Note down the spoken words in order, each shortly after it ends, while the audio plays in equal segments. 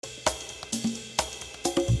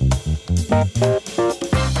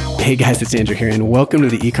Hey guys, it's Andrew here, and welcome to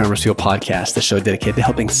the E-commerce Fuel podcast, the show dedicated to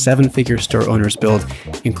helping seven-figure store owners build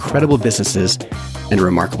incredible businesses and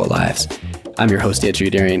remarkable lives. I'm your host, Andrew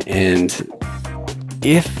Darian, and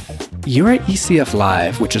if you're at ECF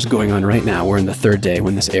Live, which is going on right now, we're in the third day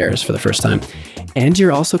when this airs for the first time, and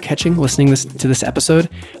you're also listening to this episode,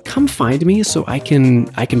 come find me so I can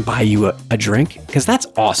buy you a drink, because that's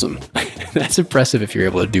awesome. That's impressive if you're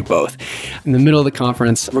able to do both. In the middle of the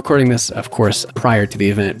conference, recording this, of course, prior to the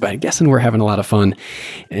event, but I'm guessing we're having a lot of fun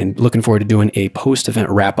and looking forward to doing a post-event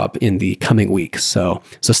wrap-up in the coming weeks. So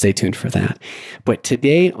stay tuned for that. But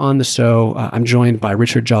today on the show, I'm joined by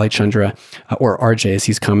Richard Jolly Chandra, or RJ as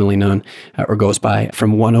he's commonly known, or goes by,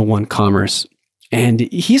 from 101 Commerce. And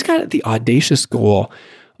he's got the audacious goal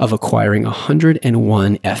of acquiring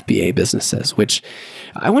 101 FBA businesses, which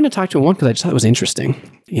I want to talk to him one because I just thought it was interesting.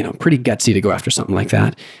 Pretty gutsy to go after something like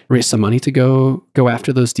that, raise some money to go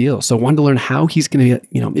after those deals. So I wanted to learn how he's going to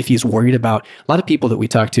be, if he's worried about, a lot of people that we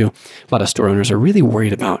talk to, a lot of store owners are really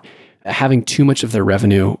worried about having too much of their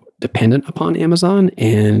revenue dependent upon Amazon,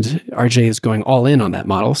 and RJ is going all in on that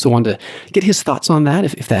model. So I wanted to get his thoughts on that,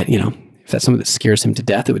 if that's something that scares him to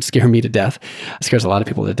death. It would scare me to death. It scares a lot of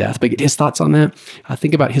people to death. But get his thoughts on that.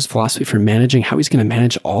 Think about his philosophy for managing, how he's going to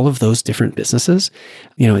manage all of those different businesses.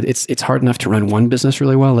 It's hard enough to run one business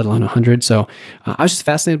really well, let alone 100. So I was just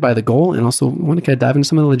fascinated by the goal and also want to kind of dive into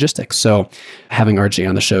some of the logistics. So having RJ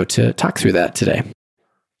on the show to talk through that today.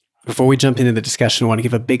 Before we jump into the discussion, I want to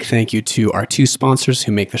give a big thank you to our two sponsors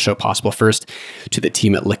who make the show possible. First, to the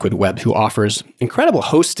team at Liquid Web, who offers incredible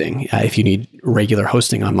hosting if you need regular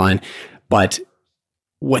hosting online. But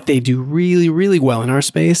what they do really, really well in our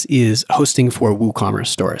space is hosting for WooCommerce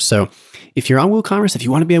stores. So if you're on WooCommerce, if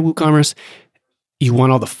you want to be on WooCommerce, you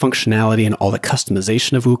want all the functionality and all the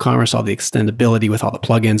customization of WooCommerce, all the extendability with all the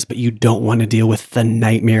plugins, but you don't want to deal with the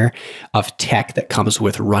nightmare of tech that comes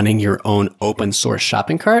with running your own open source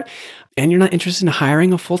shopping cart, and you're not interested in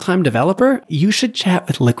hiring a full-time developer, you should chat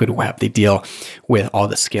with Liquid Web. They deal with all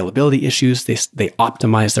the scalability issues. They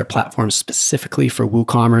optimize their platform specifically for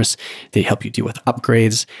WooCommerce. They help you deal with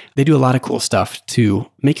upgrades. They do a lot of cool stuff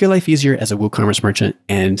to make your life easier as a WooCommerce merchant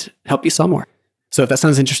and help you sell more. So if that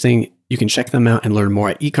sounds interesting, you can check them out and learn more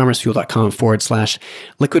at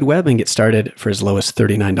ecommercefuel.com/liquidweb and get started for as low as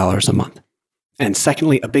 $39 a month. And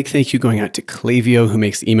secondly, a big thank you going out to Klaviyo, who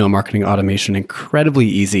makes email marketing automation incredibly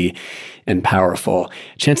easy and powerful.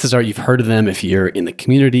 Chances are you've heard of them if you're in the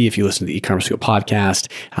community, if you listen to the E-commerce Fuel podcast.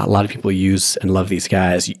 A lot of people use and love these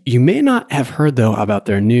guys. You may not have heard, though, about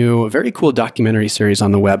their new, very cool documentary series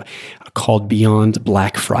on the web called Beyond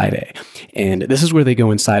Black Friday. And this is where they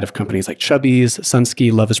go inside of companies like Chubbies,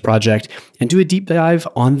 Sunski, Love Is Project, and do a deep dive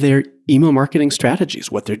on their email marketing strategies,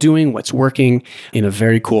 what they're doing, what's working, in a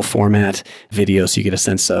very cool format video, so you get a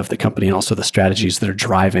sense of the company and also the strategies that are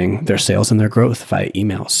driving their sales and their growth via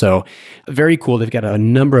email. So very cool. They've got a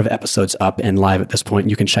number of episodes up and live at this point.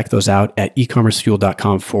 You can check those out at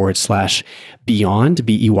ecommercefuel.com/beyond,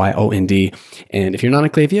 BEYOND. And if you're not on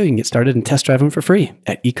Klaviyo, you can get started and test drive them for free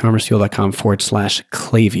at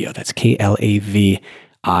ecommercefuel.com/Klaviyo. That's KLAVIYO.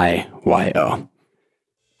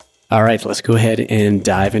 All right, let's go ahead and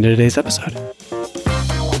dive into today's episode.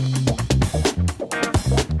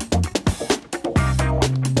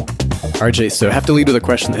 RJ, so I have to lead with a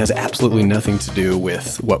question that has absolutely nothing to do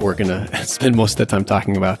with what we're going to spend most of the time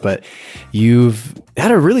talking about, but you've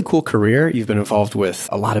had a really cool career. You've been involved with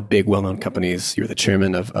a lot of big, well-known companies. You're the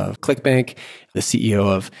chairman of ClickBank, the CEO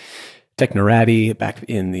of Technorati back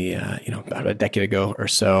in the, about a decade ago or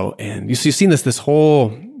so. And you've seen this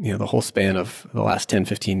whole, the whole span of the last 10,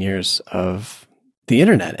 15 years of the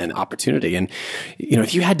internet and opportunity. And,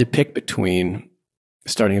 if you had to pick between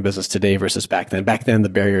starting a business today versus back then the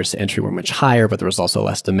barriers to entry were much higher, but there was also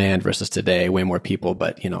less demand versus today, way more people,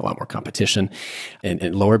 but, a lot more competition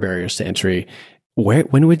and lower barriers to entry.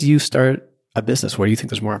 When would you start a business? Where do you think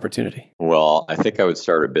there's more opportunity? Well, I think I would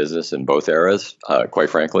start a business in both eras, quite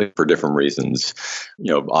frankly, for different reasons.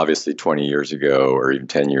 Obviously 20 years ago or even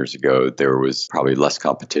 10 years ago, there was probably less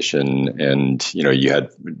competition and, you had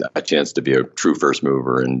a chance to be a true first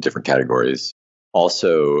mover in different categories.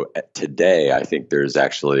 Also, today, I think there's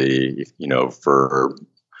actually,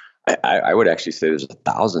 I would actually say there's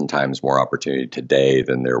 1,000 times more opportunity today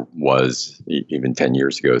than there was even 10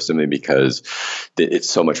 years ago, simply because it's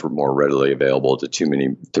so much more readily available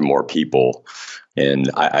to more people.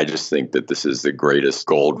 And I just think that this is the greatest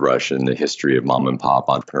gold rush in the history of mom and pop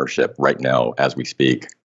entrepreneurship right now as we speak.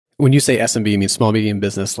 When you say SMB, you mean small, medium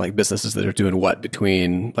business, like businesses that are doing what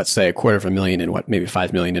between, let's say, $250,000 and maybe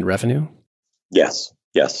 $5 million in revenue? Yes,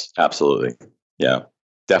 absolutely. Yeah.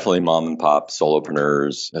 Definitely mom and pop,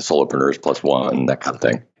 solopreneurs plus one, that kind of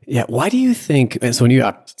thing. Yeah. Why do you think, and so when you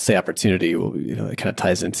say opportunity, well, it kind of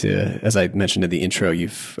ties into, as I mentioned in the intro,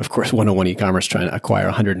 you've, of course, 101 e-commerce trying to acquire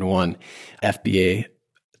 101 FBA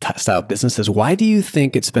style businesses. Why do you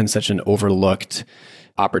think it's been such an overlooked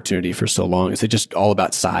opportunity for so long? Is it just all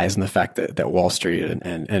about size and the fact that Wall Street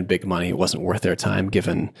and big money, it wasn't worth their time,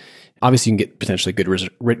 given obviously you can get potentially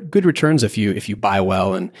good returns if you buy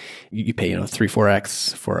well and you pay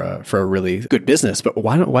 3-4x for a really good business. But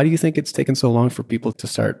why do you think it's taken so long for people to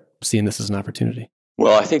start seeing this as an opportunity?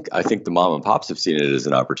 Well, I think the mom and pops have seen it as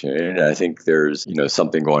an opportunity, and I think there's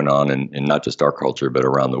something going on in not just our culture but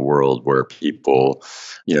around the world where people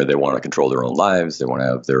they want to control their own lives, they want to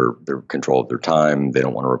have their control of their time, they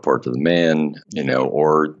don't want to report to the man,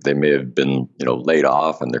 or they may have been laid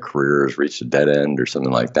off and their career has reached a dead end or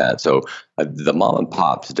something like that. So the mom and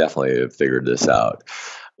pops definitely have figured this out.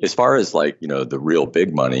 As far as the real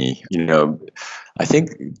big money, I think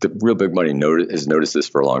the real big money has noticed this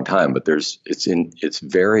for a long time, but it's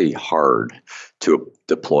very hard to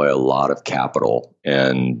deploy a lot of capital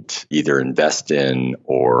and either invest in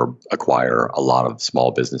or acquire a lot of small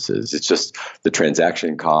businesses. It's just the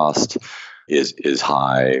transaction cost is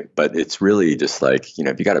high, but it's really just if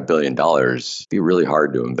you got $1 billion, it'd be really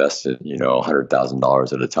hard to invest in,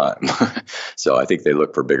 $100,000 at a time. So I think they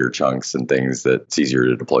look for bigger chunks and things that it's easier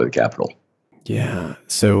to deploy the capital. Yeah.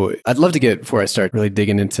 So I'd love to before I start really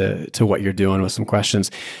digging into what you're doing with some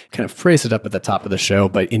questions, kind of phrase it up at the top of the show.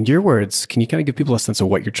 But in your words, can you kind of give people a sense of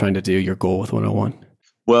what you're trying to do, your goal with 101?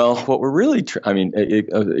 Well, what we're really,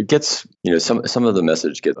 it gets, some of the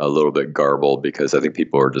message gets a little bit garbled because I think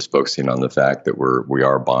people are just focusing on the fact that we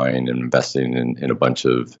are buying and investing in a bunch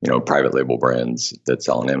of, private label brands that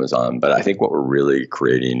sell on Amazon. But I think what we're really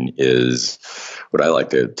creating is what I like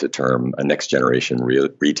to term a next generation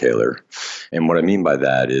retailer. And what I mean by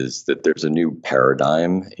that is that there's a new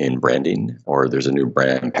paradigm in branding, or there's a new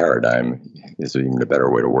brand paradigm is even a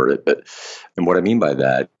better way to word it. And what I mean by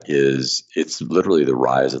that is it's literally the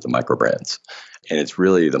rise of the micro brands. And it's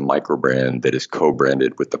really the micro brand that is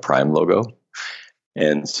co-branded with the Prime logo.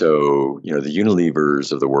 And so, the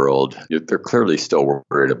Unilevers of the world, they're clearly still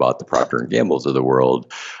worried about the Procter and Gamble's of the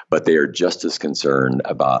world, but they are just as concerned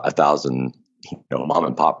about 1,000, mom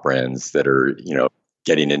and pop brands that are,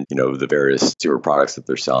 getting in, the various consumer products that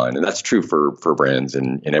they're selling. And that's true for brands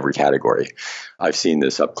in every category. I've seen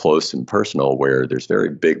this up close and personal where there's very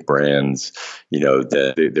big brands,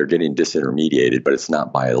 that they're getting disintermediated, but it's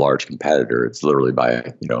not by a large competitor. It's literally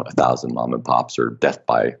by, 1,000 mom and pops or death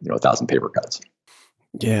by, 1,000 paper cuts.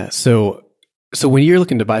 Yeah. So when you're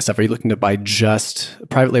looking to buy stuff, are you looking to buy just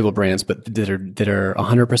private label brands, but that are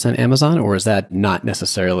 100% Amazon, or is that not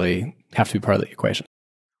necessarily have to be part of the equation?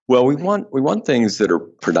 Well, we want things that are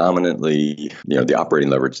predominantly, the operating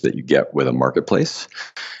leverage that you get with a marketplace.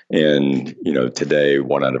 And, today,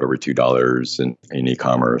 $1 out of every $2 in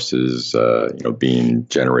e-commerce is, being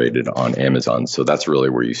generated on Amazon. So that's really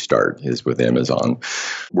where you start, is with Amazon.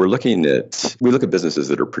 We look at businesses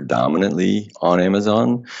that are predominantly on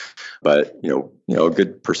Amazon, but, a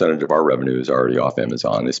good percentage of our revenue is already off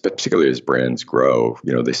Amazon, particularly as brands grow,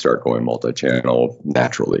 they start going multi-channel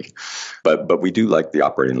naturally. But we do like the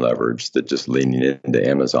operating leverage that just leaning into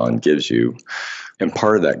Amazon gives you. And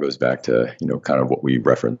part of that goes back to, kind of what we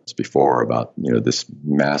referenced before about, this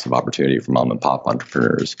massive opportunity for mom and pop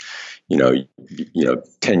entrepreneurs.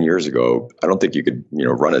 10 years ago, I don't think you could,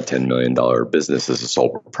 run a $10 million business as a sole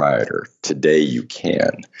proprietor. Today you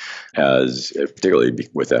can, particularly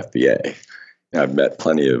with FBA. I've met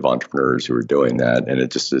plenty of entrepreneurs who are doing that, and it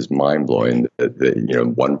just is mind-blowing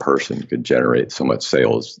that one person could generate so much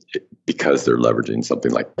sales because they're leveraging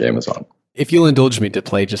something like Amazon. If you'll indulge me to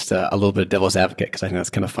play just a little bit of devil's advocate, because I think that's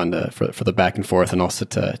kind of fun for the back and forth, and also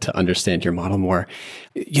to understand your model more.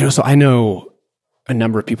 So I know a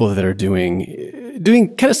number of people that are doing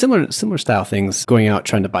kind of similar style things, going out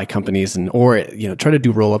trying to buy companies or try to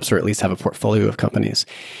do roll-ups or at least have a portfolio of companies.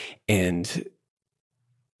 And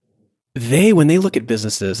when they look at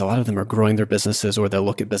businesses, a lot of them are growing their businesses, or they'll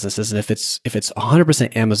look at businesses, and if it's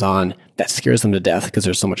 100% Amazon, that scares them to death because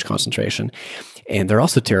there's so much concentration. And they're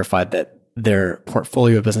also terrified that their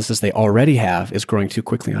portfolio of businesses they already have is growing too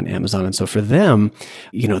quickly on Amazon. And so for them,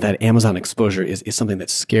 that Amazon exposure is something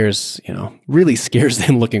that really scares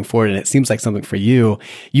them looking forward. And it seems like something for you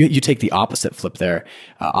take the opposite flip there,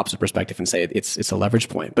 opposite perspective, and say it's a leverage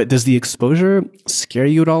point. But does the exposure scare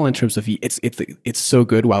you at all in terms of it's so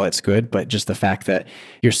good while it's good, but just the fact that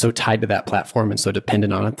you're so tied to that platform and so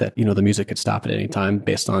dependent on it that, the music could stop at any time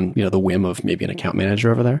based on, the whim of maybe an account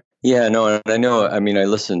manager over there? Yeah, no, and I know, I mean, I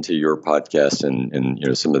listen to your podcast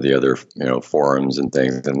and some of the other, forums and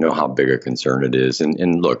things, and know how big a concern it is.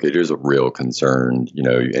 And look, it is a real concern.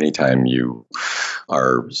 Anytime you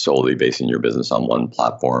are solely basing your business on one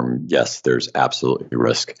platform, yes, there's absolutely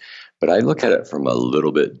risk. But I look at it from a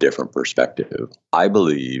little bit different perspective. I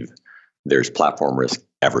believe there's platform risk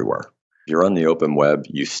everywhere. If you're on the open web,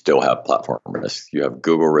 you still have platform risk. You have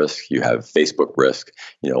Google risk, you have Facebook risk.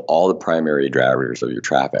 All the primary drivers of your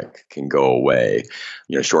traffic can go away,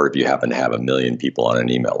 short if you happen to have 1 million people on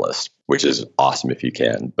an email list, which is awesome if you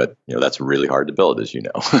can. But, that's really hard to build, as you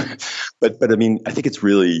know. But I mean, I think it's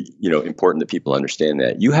really, important that people understand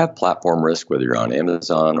that you have platform risk, whether you're on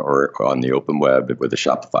Amazon or on the open web with a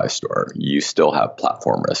Shopify store, you still have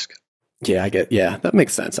platform risk. Yeah, that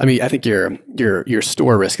makes sense. I mean, I think your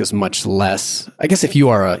store risk is much less. I guess if you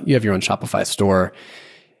have your own Shopify store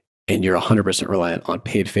and you're 100% reliant on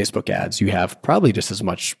paid Facebook ads, you have probably just as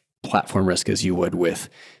much platform risk as you would with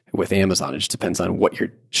Amazon. It just depends on what your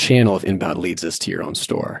channel of inbound leads is to your own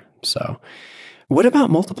store. So what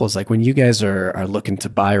about multiples? Like when you guys are looking to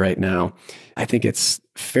buy right now, I think it's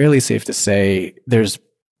fairly safe to say there's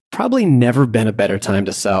probably never been a better time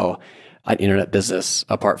to sell an internet business,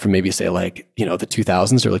 apart from maybe say like, the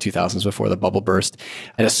 2000s, early 2000s before the bubble burst,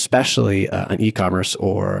 and especially an e-commerce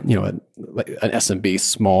or, an SMB,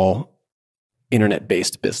 small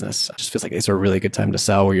internet-based business. It just feels like it's a really good time to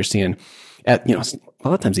sell, where you're seeing a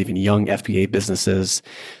lot of times even young FBA businesses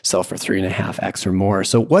sell for 3.5x or more.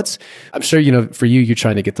 So I'm sure, for you're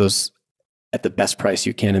trying to get those at the best price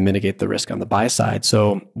you can and mitigate the risk on the buy side.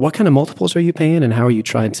 So what kind of multiples are you paying, and how are you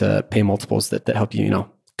trying to pay multiples that help you,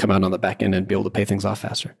 come out on the back end and be able to pay things off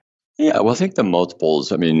faster? Yeah, well, I think the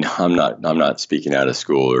multiples, I mean, I'm not speaking out of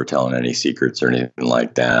school or telling any secrets or anything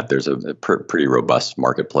like that. There's a pretty robust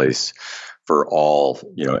marketplace for all,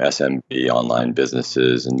 SMB online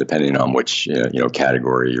businesses, and depending on which,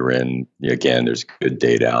 category you're in, again, there's good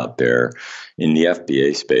data out there. In the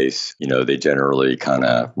FBA space, they generally kind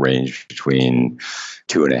of range between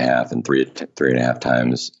 2.5 and 3.5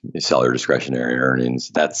 times seller discretionary earnings.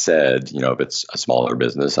 That said, if it's a smaller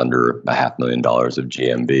business under $500,000 of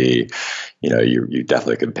GMV, you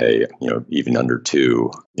definitely could pay, even under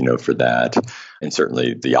 2, for that. And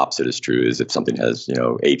certainly the opposite is true. Is if something has,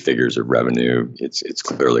 8 figures of revenue, it's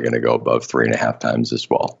clearly going to go above 3.5 times as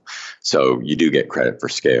well. So you do get credit for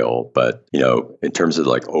scale, but in terms of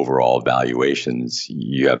like overall valuations,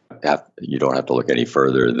 you don't have to look any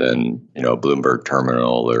further than Bloomberg Terminal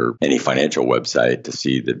or any financial website to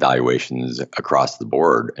see that valuations across the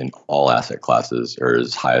board in all asset classes are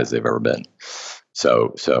as high as they've ever been.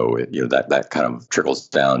 So that kind of trickles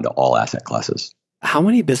down to all asset classes. How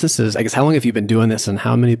many businesses, I guess, how long have you been doing this, and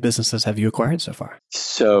how many businesses have you acquired so far?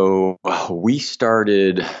 So we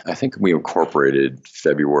started, I think we incorporated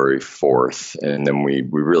February 4th, and then we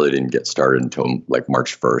really didn't get started until like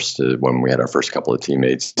March 1st when we had our first couple of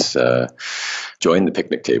teammates join the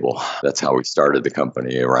picnic table. That's how we started the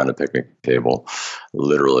company, around a picnic table,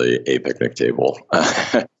 literally a picnic table.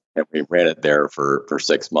 And we ran it there for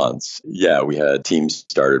 6 months. Yeah, we had teams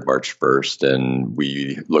started March 1st, and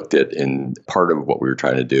we looked at, and part of what we were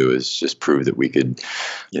trying to do is just prove that we could,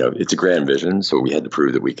 it's a grand vision. So we had to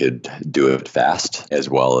prove that we could do it fast as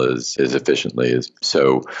well as efficiently.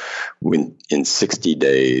 So in 60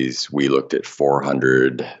 days, we looked at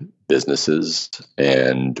 400 businesses,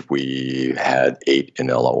 and we had 8 in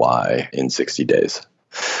LOI in 60 days.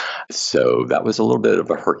 So that was a little bit of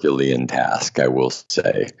a Herculean task, I will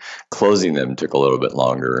say. Closing them took a little bit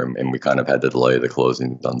longer, and we kind of had to delay the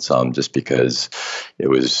closings on some just because it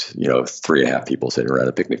was, 3.5 people sitting around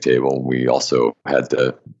a picnic table. We also had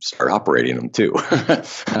to start operating them too,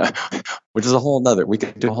 which is we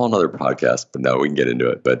could do a whole nother podcast, but no, we can get into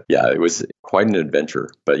it. But yeah, it was quite an adventure.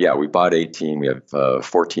 But yeah, we bought 18. We have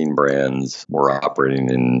 14 brands. We're operating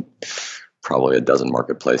in probably a dozen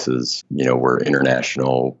marketplaces. We're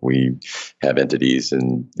international. We have entities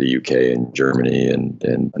in the UK and Germany and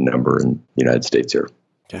a number in the United States here.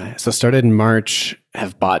 Okay. So started in March,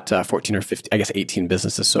 have bought 14 or 50, I guess 18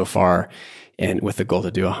 businesses so far, and with the goal to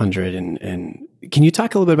do 100. And can you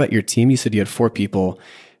talk a little bit about your team? You said you had 4 people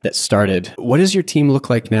that started. What does your team look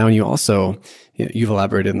like now? And you also, you've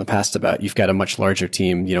elaborated in the past about you've got a much larger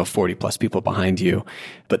team, 40 plus people behind you,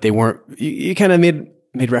 but they weren't, you kind of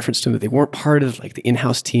made reference to them that they weren't part of like the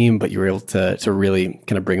in-house team, but you were able to really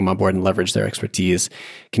kind of bring them on board and leverage their expertise.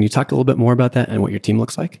 Can you talk a little bit more about that and what your team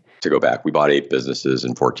looks like? to go back. We bought 8 businesses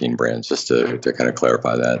and 14 brands, just to kind of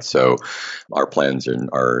clarify that. So our plans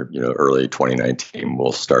are, early 2019,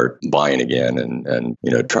 we'll start buying again and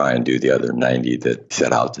try and do the other 90 that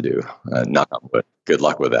set out to do. Knock on wood. Good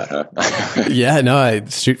luck with that, huh? Yeah, no, I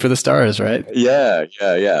shoot for the stars, right? Yeah.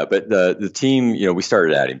 But the team, we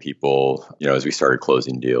started adding people, as we started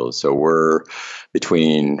closing deals. So we're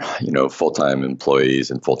between, full-time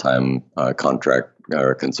employees and full-time contract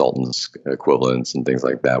or consultants equivalents and things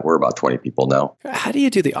like that. We're about 20 people now. How do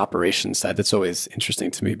you do the operations side? That's always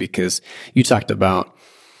interesting to me because you talked about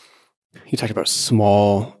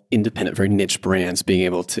small, independent, very niche brands being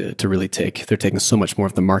able to really they're taking so much more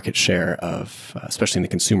of the market share of, especially in the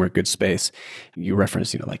consumer goods space. You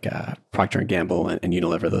referenced, like Procter and Gamble and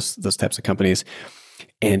Unilever, those types of companies.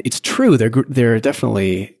 And it's true, they're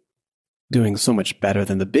definitely doing so much better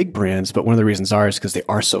than the big brands. But one of the reasons is because they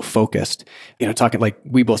are so focused. Talking like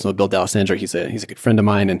we both know Bill D'Alessandro, he's a good friend of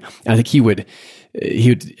mine, and I think he would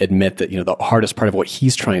admit that the hardest part of what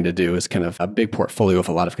he's trying to do is kind of a big portfolio of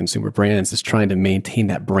a lot of consumer brands is trying to maintain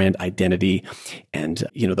that brand identity and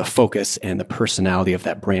the focus and the personality of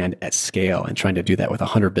that brand at scale, and trying to do that with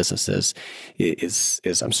 100 businesses is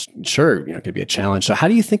I'm sure could be a challenge. So how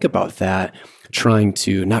do you think about that? Trying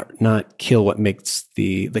to not kill what makes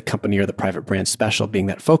the company or the private brand special, being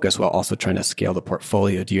that focus, while also trying to scale the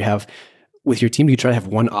portfolio. Do you have, with your team, do you try to have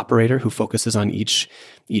one operator who focuses on each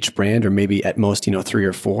brand, or maybe at most 3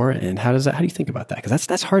 or 4? And how do you think about that? Because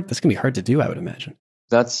that's hard. That's gonna be hard to do, I would imagine.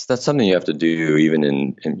 That's something you have to do even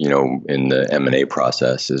in the M&A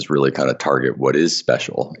process, is really kind of target what is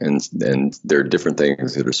special. And there are different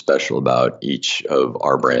things that are special about each of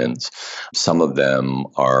our brands. Some of them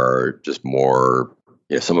are just more,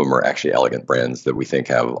 some of them are actually elegant brands that we think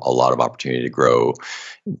have a lot of opportunity to grow,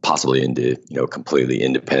 possibly into completely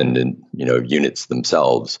independent units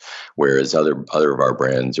themselves, whereas other of our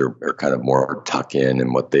brands are kind of more tuck in,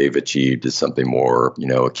 and what they've achieved is something more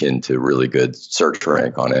akin to really good search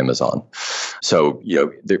rank on Amazon. So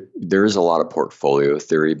there is a lot of portfolio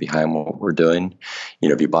theory behind what we're doing.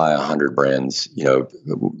 If you buy 100 brands,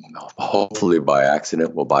 hopefully by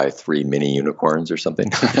accident we'll buy 3 mini unicorns or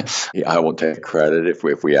something. I won't take credit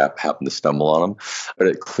if we happen to stumble on them,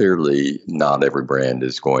 but clearly not every brand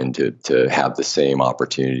is going to have the same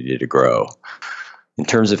opportunity to grow. In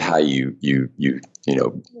terms of how you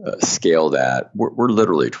scale that, we're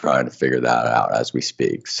literally trying to figure that out as we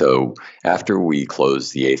speak. So after we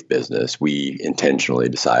closed the 8th business, we intentionally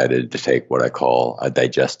decided to take what I call a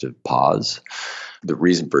digestive pause. The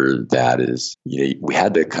reason for that is, we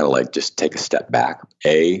had to kind of just take a step back,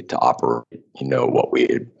 A, to operate, what we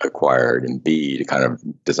had acquired, and B, to kind of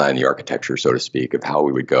design the architecture, so to speak, of how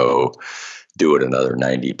we would go do it another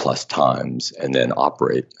 90 plus times and then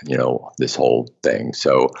operate, this whole thing.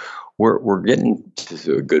 So we're getting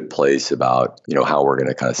to a good place about, how we're going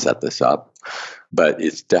to kind of set this up, but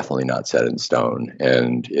it's definitely not set in stone,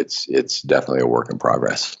 and it's definitely a work in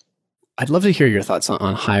progress. I'd love to hear your thoughts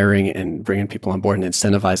on hiring and bringing people on board and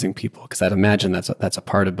incentivizing people, because I'd imagine that's a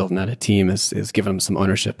part of building out a team is giving them some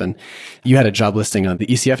ownership. And you had a job listing on the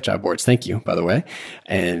ECF job boards. Thank you, by the way.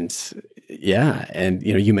 And yeah, and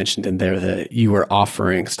you mentioned in there that you were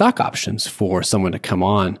offering stock options for someone to come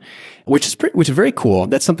on, which is very cool.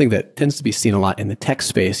 That's something that tends to be seen a lot in the tech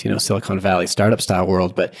space, Silicon Valley startup style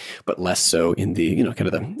world, but less so in the kind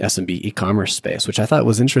of the SMB e-commerce space, which I thought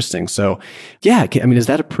was interesting. So yeah, is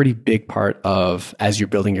that a pretty big part of, as you're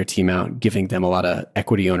building your team out, giving them a lot of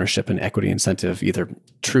equity ownership and equity incentive, either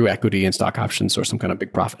true equity and stock options or some kind of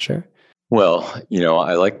big profit share? Well,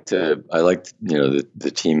 I like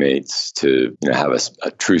the teammates to have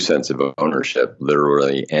a true sense of ownership,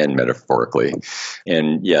 literally and metaphorically.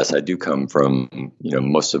 And yes, I do come from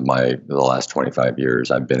most of the last 25 years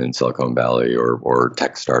I've been in Silicon Valley or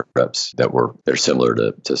tech startups they're similar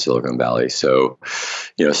to Silicon Valley. So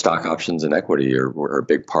stock options and equity are a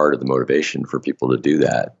big part of the motivation for people to do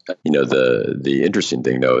that. The interesting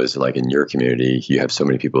thing though is, like, in your community, you have so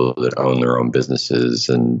many people that own their own businesses,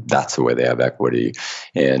 and that's the way they have equity.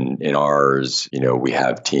 And in ours, we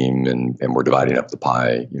have team, and we're dividing up the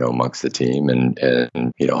pie, amongst the team, and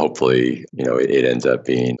hopefully, it ends up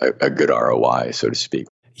being a good ROI, so to speak.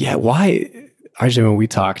 Yeah. Why? RJ, when we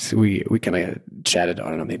talked, we kind of chatted, I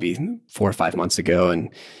don't know, maybe 4 or 5 months ago, and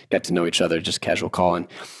got to know each other, just casual call. And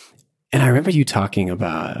I remember you talking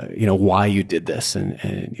about, why you did this,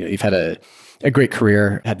 and you've had a great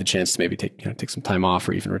career, had the chance to maybe take some time off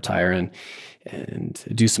or even retire and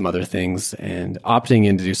do some other things, and opting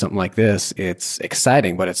in to do something like this. It's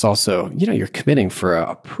exciting, but it's also, you're committing for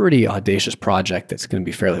a pretty audacious project that's going to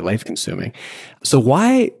be fairly life consuming. So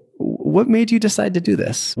why what made you decide to do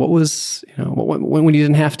this? What was, when you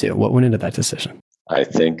didn't have to, what went into that decision? I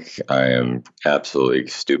think I am absolutely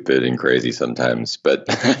stupid and crazy sometimes, but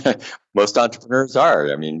most entrepreneurs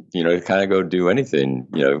are. I mean, to kind of go do anything,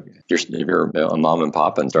 if you're a mom and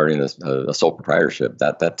pop and starting a sole proprietorship,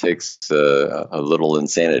 that takes a little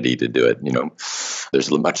insanity to do it. There's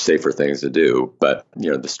much safer things to do. But,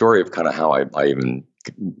 the story of kind of how I even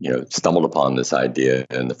stumbled upon this idea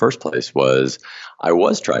in the first place was I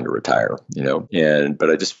was trying to retire, but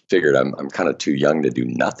I just figured I'm kind of too young to do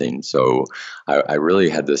nothing. So I really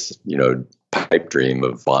had this, pipe dream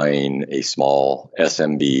of buying a small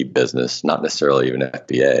SMB business, not necessarily even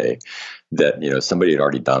FBA, that, somebody had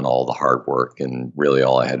already done all the hard work, and really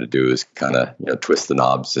all I had to do is kind of, twist the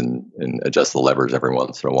knobs and adjust the levers every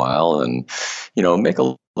once in a while and, make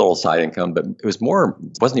a little side income. But it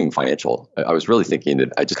wasn't even financial. I was really thinking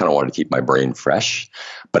that I just kind of wanted to keep my brain fresh,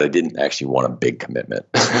 but I didn't actually want a big commitment.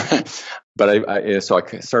 But so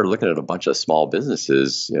I started looking at a bunch of small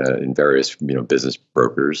businesses in various, business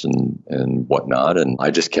brokers and whatnot. And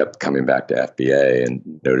I just kept coming back to FBA and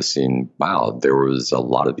noticing, wow, there was a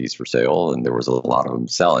lot of these for sale and there was a lot of them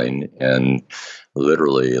selling. And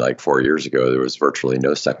literally like 4 years ago, there was virtually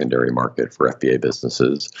no secondary market for FBA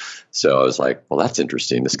businesses. So I was like, well, that's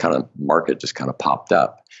interesting. This kind of market just kind of popped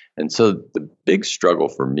up. And so the big struggle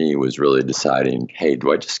for me was really deciding, hey,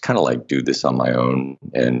 do I just kind of like do this on my own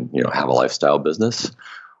and, have a lifestyle business?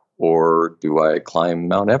 Or do I climb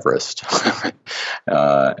Mount Everest?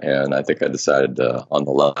 And I think I decided on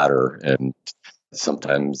the latter. And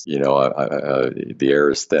sometimes, the air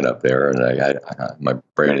is thin up there and my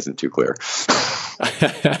brain isn't too clear.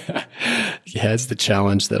 Yeah, it's the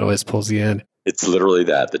challenge that always pulls you in. It's literally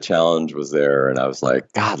that. The challenge was there, and I was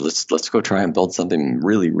like, God, let's go try and build something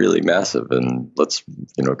really, really massive, and let's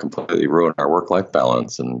completely ruin our work-life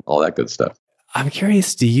balance and all that good stuff. I'm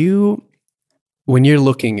curious, when you're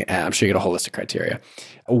looking at, I'm sure you get a whole list of criteria,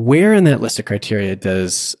 where in that list of criteria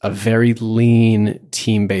does a very lean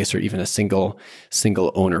team-based or even a single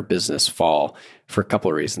owner business fall? For a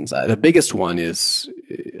couple of reasons. The biggest one is,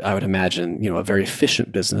 I would imagine, a very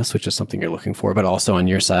efficient business, which is something you're looking for, but also on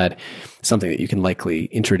your side, something that you can likely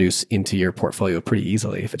introduce into your portfolio pretty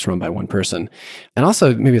easily if it's run by one person. And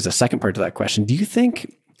also, maybe as a second part to that question, do you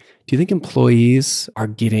think employees are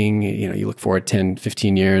getting, you look forward 10,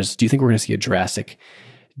 15 years, do you think we're going to see a drastic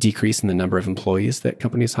decrease in the number of employees that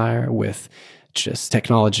companies hire with just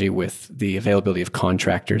technology, with the availability of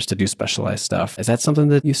contractors to do specialized stuff? Is that something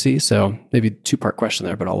that you see? So maybe a two-part question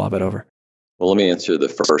there, but I'll lob it over. Well, let me answer the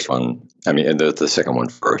first one. And the second one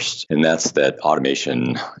first. And that's that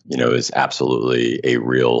automation, is absolutely a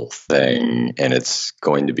real thing. And it's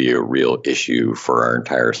going to be a real issue for our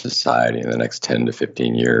entire society in the next 10 to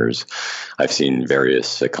 15 years. I've seen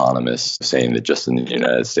various economists saying that just in the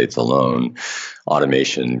United States alone,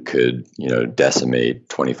 automation could, decimate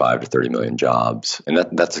 25 to 30 million jobs. And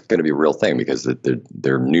that's going to be a real thing because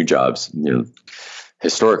they're new jobs,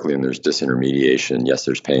 historically, and there's disintermediation. Yes,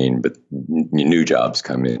 there's pain, but new jobs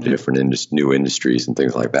come in, different new industries and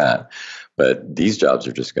things like that. But these jobs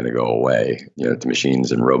are just going to go away, to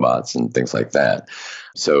machines and robots and things like that.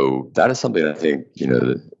 So that is something I think,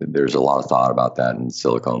 there's a lot of thought about that in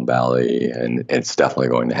Silicon Valley, and it's definitely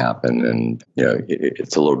going to happen. And,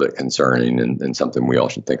 it's a little bit concerning and something we all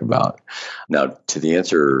should think about. Now, to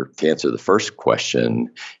answer the first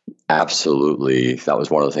question, absolutely. That was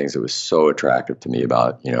one of the things that was so attractive to me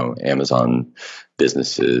about, Amazon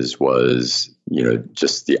businesses was,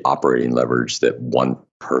 just the operating leverage that one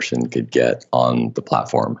person could get on the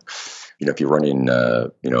platform. If you're running,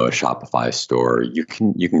 a Shopify store, you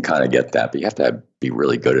can kind of get that, but you have to be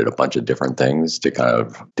really good at a bunch of different things to kind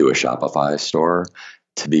of do a Shopify store.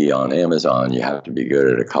 To be on Amazon, you have to be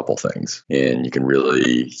good at a couple things, and you can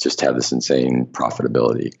really just have this insane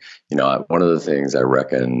profitability. One of the things I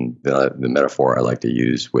reckon that the metaphor I like to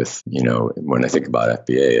use with, when I think about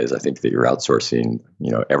FBA is I think that you're outsourcing,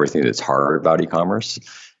 everything that's hard about e-commerce.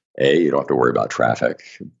 A, you don't have to worry about traffic.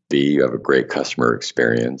 B, you have a great customer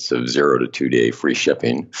experience of 0 to 2 day free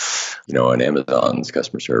shipping, on Amazon's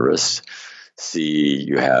customer service. C,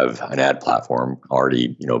 you have an ad platform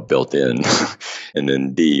already, built in. And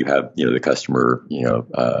then D, you have, the customer,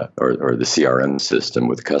 or the CRM system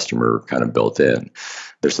with the customer kind of built in.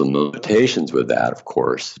 There's some limitations with that, of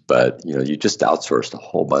course, but, you just outsourced a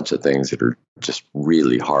whole bunch of things that are just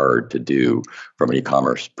really hard to do from an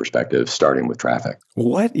e-commerce perspective, starting with traffic.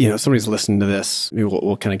 What, somebody's listening to this, maybe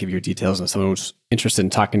we'll kind of give your details, and someone who's interested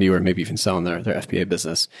in talking to you or maybe even selling their FBA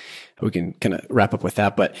business, we can kind of wrap up with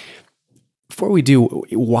that. But before we do,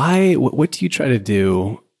 what do you try to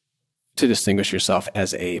do to distinguish yourself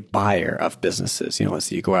as a buyer of businesses? Let's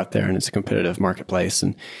say you go out there and it's a competitive marketplace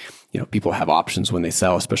and people have options when they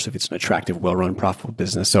sell, especially if it's an attractive, well-run, profitable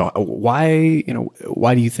business. So why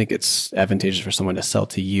do you think it's advantageous for someone to sell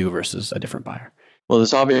to you versus a different buyer? Well,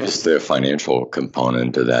 there's obviously a financial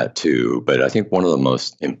component to that too, but I think one of the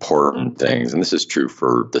most important things, and this is true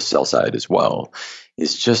for the sell side as well,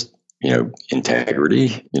 is just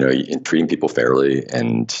integrity, and treating people fairly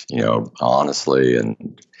and, honestly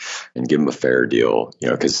and give them a fair deal,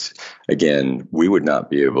 because again, we would not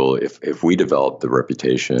be able, if we developed the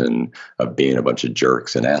reputation of being a bunch of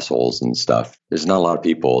jerks and assholes and stuff, there's not a lot of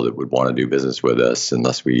people that would want to do business with us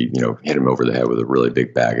unless we, hit them over the head with a really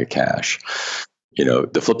big bag of cash.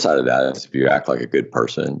 The flip side of that is if you act like a good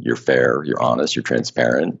person, you're fair, you're honest, you're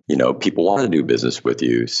transparent, people want to do business with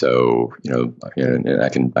you. So, and I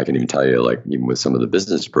can even tell you, like, even with some of the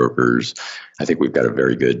business brokers, I think we've got a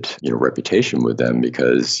very good, reputation with them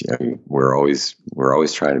because, we're always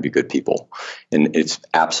trying to be good people. And it's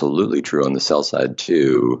absolutely true on the sell side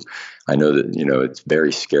too. I know that, it's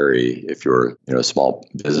very scary if you're, a small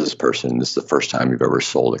business person, this is the first time you've ever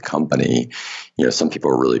sold a company. Some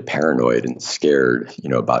people are really paranoid and scared,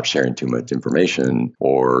 about sharing too much information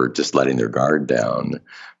or just letting their guard down.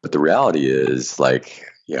 But the reality is, like,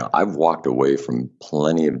 I've walked away from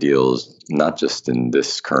plenty of deals, not just in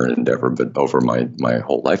this current endeavor, but over my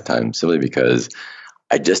whole lifetime, simply because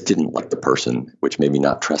I just didn't like the person, which made me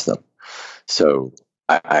not trust them. So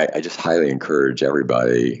I just highly encourage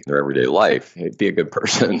everybody in their everyday life, hey, be a good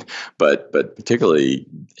person, but particularly,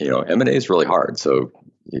 M&A is really hard. So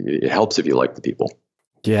it helps if you like the people.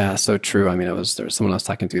 Yeah, so true. I mean, there was someone I was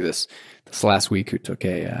talking to this last week who took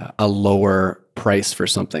a lower price for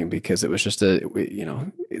something because it was just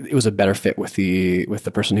it was a better fit with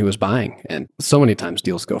the person who was buying. And so many times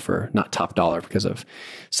deals go for not top dollar because of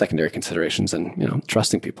secondary considerations, and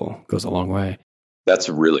trusting people goes a long way. That's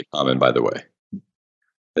really common, by the way.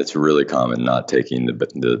 It's really common not taking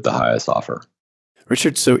the highest offer.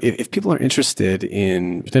 Richard, so if people are interested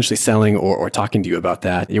in potentially selling or talking to you about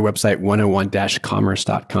that, your website,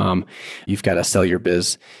 101-commerce.com, you've got a Sell Your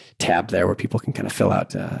Biz tab there where people can kind of fill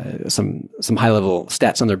out some high-level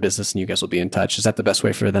stats on their business, and you guys will be in touch. Is that the best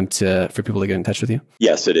way for people to get in touch with you?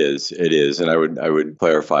 Yes, it is. It is. And I would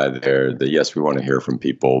clarify there that, yes, we want to hear from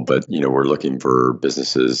people, but, we're looking for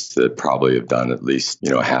businesses that probably have done at least,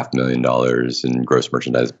 $500,000 in gross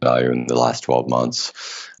merchandise value in the last 12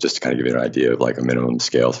 months, just to kind of give you an idea of like a minimum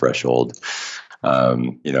scale threshold.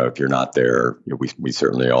 If you're not there, we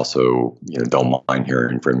certainly also, don't mind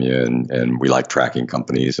hearing from you, and we like tracking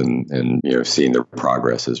companies and seeing their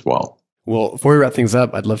progress as well. Well, before we wrap things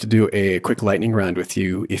up, I'd love to do a quick lightning round with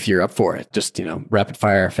you if you're up for it. Just, rapid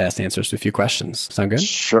fire, fast answers to a few questions. Sound good?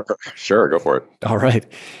 Sure. Go for it. All right.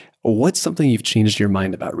 What's something you've changed your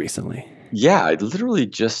mind about recently? Yeah, I literally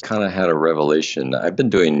just kind of had a revelation. I've been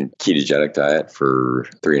doing ketogenic diet for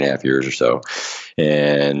 3.5 years or so.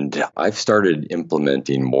 And I've started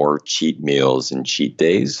implementing more cheat meals and cheat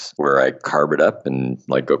days where I carb it up and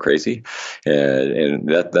like go crazy. And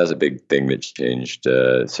that's a big thing that changed.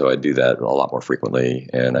 So I do that a lot more frequently.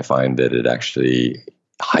 And I find that it actually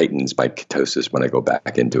heightens my ketosis when I go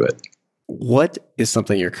back into it. What is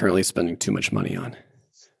something you're currently spending too much money on?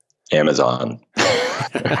 Amazon.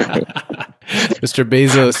 Mr.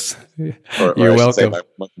 Bezos, you're welcome.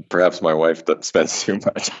 Perhaps my wife spends too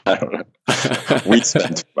much. I don't know. We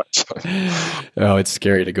spend too much. Oh, it's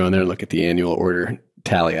scary to go in there and look at the annual order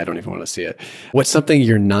tally. I don't even want to see it. What's something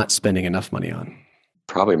you're not spending enough money on?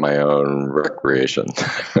 Probably my own recreation.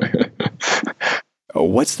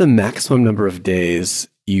 What's the maximum number of days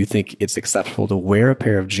you think it's acceptable to wear a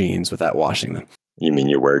pair of jeans without washing them? You mean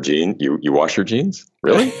you wear jeans? You wash your jeans?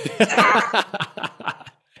 Really?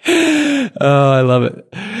 Oh, I love it.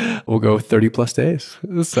 We'll go 30 plus days.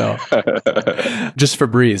 So just for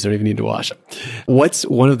breeze, don't even need to wash them. What's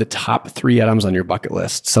one of the top 3 items on your bucket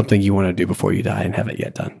list? Something you want to do before you die and haven't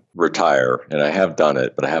yet done? Retire. And I have done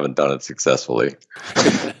it, but I haven't done it successfully.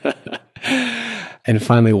 And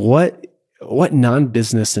finally, what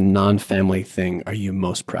non-business and non-family thing are you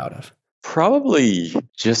most proud of? Probably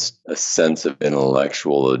just a sense of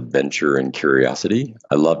intellectual adventure and curiosity.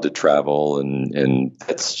 I love to travel, and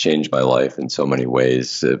that's changed my life in so many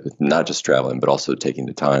ways, not just traveling, but also taking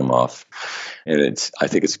the time off. And I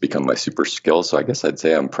think it's become my super skill. So I guess I'd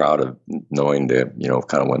say I'm proud of knowing to,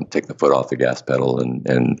 kind of want to take the foot off the gas pedal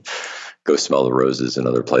and go smell the roses in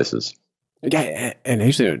other places. Yeah, and I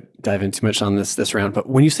usually don't dive in too much on this round, but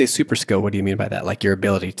when you say super skill, what do you mean by that? Like your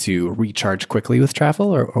ability to recharge quickly with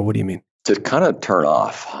travel, or what do you mean? to kind of turn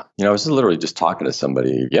off. I was literally just talking to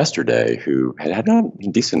somebody yesterday who had a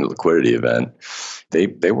decent liquidity event.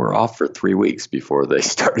 They were off for 3 weeks before they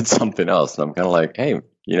started something else. And I'm kind of like, hey,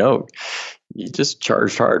 you just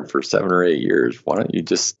charged hard for 7 or 8 years. Why don't you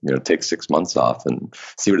just, take 6 months off and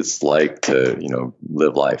see what it's like to,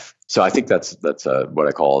 live life? So I think that's what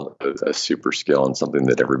I call a super skill, and something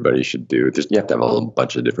that everybody should do. You have to have a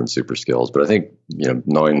bunch of different super skills, but I think,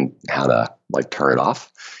 knowing how to turn it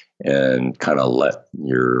off and kind of let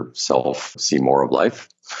yourself see more of life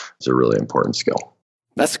is a really important skill.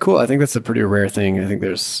 That's cool. I think that's a pretty rare thing. I think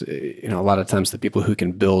there's, a lot of times the people who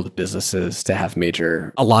can build businesses to have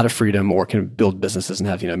a lot of freedom, or can build businesses and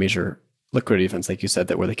have, major liquidity events, like you said,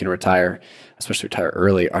 that where they can retire, especially retire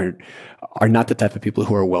early, are not the type of people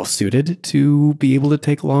who are well suited to be able to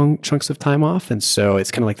take long chunks of time off. And so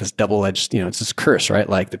it's kind of like this double-edged, it's this curse, right?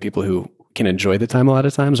 Like the people who can enjoy the time a lot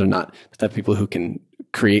of times are not the type of people who can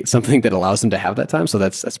create something that allows them to have that time. So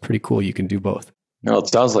that's pretty cool. You can do both. No, it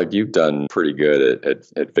sounds like you've done pretty good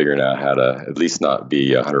at figuring out how to at least not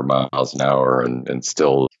be 100 miles an hour and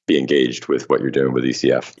still be engaged with what you're doing with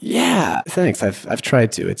ECF. Yeah, thanks. I've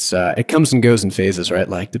tried to. It comes and goes in phases, right?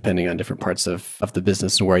 Like depending on different parts of the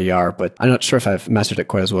business and where you are. But I'm not sure if I've mastered it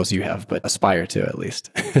quite as well as you have, but aspire to at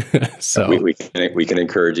least. So we can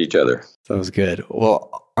encourage each other. Sounds good.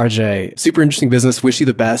 Well, RJ, super interesting business. Wish you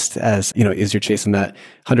the best as you're chasing that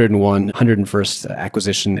 101st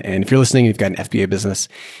acquisition. And if you're listening, you've got an FBA business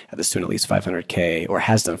that's doing at least $500K or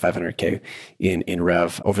has done $500K in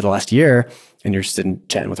rev over the last year, and you're interested in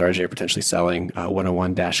chatting with RJ or potentially selling,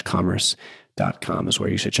 101-commerce.com is where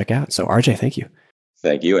you should check out. So RJ, thank you.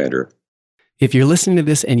 Thank you, Andrew. If you're listening to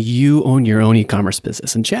this and you own your own e-commerce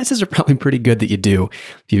business, and chances are probably pretty good that you do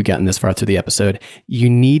if you've gotten this far through the episode,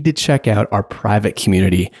 you need to check out our private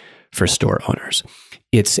community for store owners.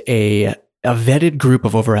 It's a vetted group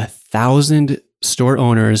of over 1,000 store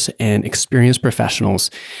owners and experienced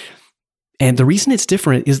professionals. And the reason it's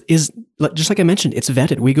different is just like I mentioned, it's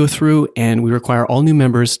vetted. We go through and we require all new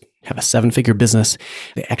members have a 7-figure business.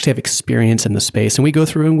 They actually have experience in the space. And we go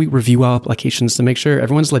through and we review applications to make sure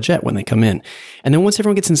everyone's legit when they come in. And then once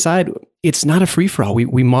everyone gets inside, it's not a free-for-all.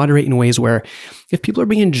 We moderate in ways where if people are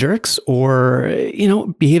being jerks or,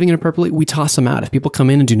 behaving inappropriately, we toss them out. If people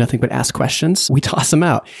come in and do nothing but ask questions, we toss them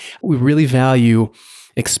out. We really value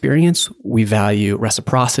experience. We value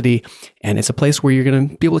reciprocity. And it's a place where you're going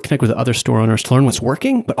to be able to connect with other store owners to learn what's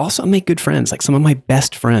working, but also make good friends. Like some of my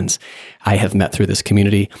best friends I have met through this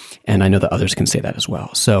community. And I know that others can say that as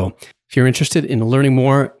well. So if you're interested in learning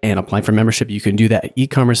more and applying for membership, you can do that at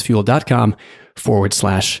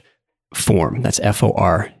ecommercefuel.com/form. That's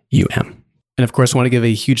FORUM. And of course, I want to give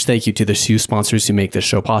a huge thank you to the two sponsors who make this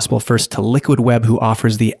show possible. First, to Liquid Web, who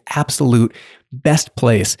offers the absolute best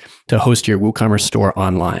place to host your WooCommerce store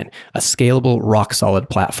online, a scalable, rock-solid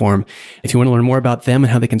platform. If you want to learn more about them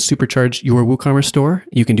and how they can supercharge your WooCommerce store,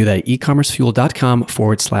 you can do that at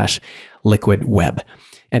ecommercefuel.com/liquid web.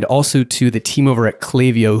 And also to the team over at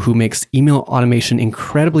Klaviyo, who makes email automation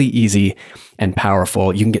incredibly easy and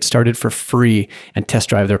powerful. You can get started for free and test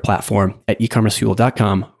drive their platform at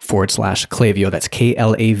ecommercefuel.com/Klaviyo. That's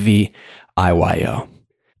KLAVIYO.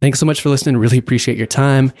 Thanks so much for listening. Really appreciate your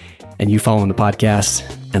time and you following the podcast,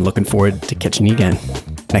 and looking forward to catching you again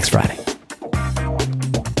next Friday.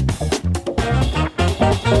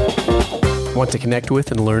 Want to connect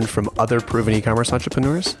with and learn from other proven e-commerce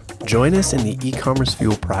entrepreneurs? Join us in the E-commerce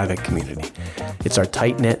Fuel private community. It's our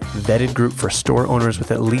tight-knit, vetted group for store owners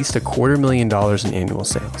with at least $250,000 in annual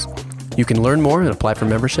sales. You can learn more and apply for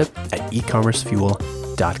membership at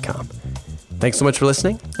ecommercefuel.com. Thanks so much for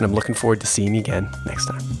listening, and I'm looking forward to seeing you again next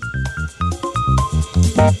time.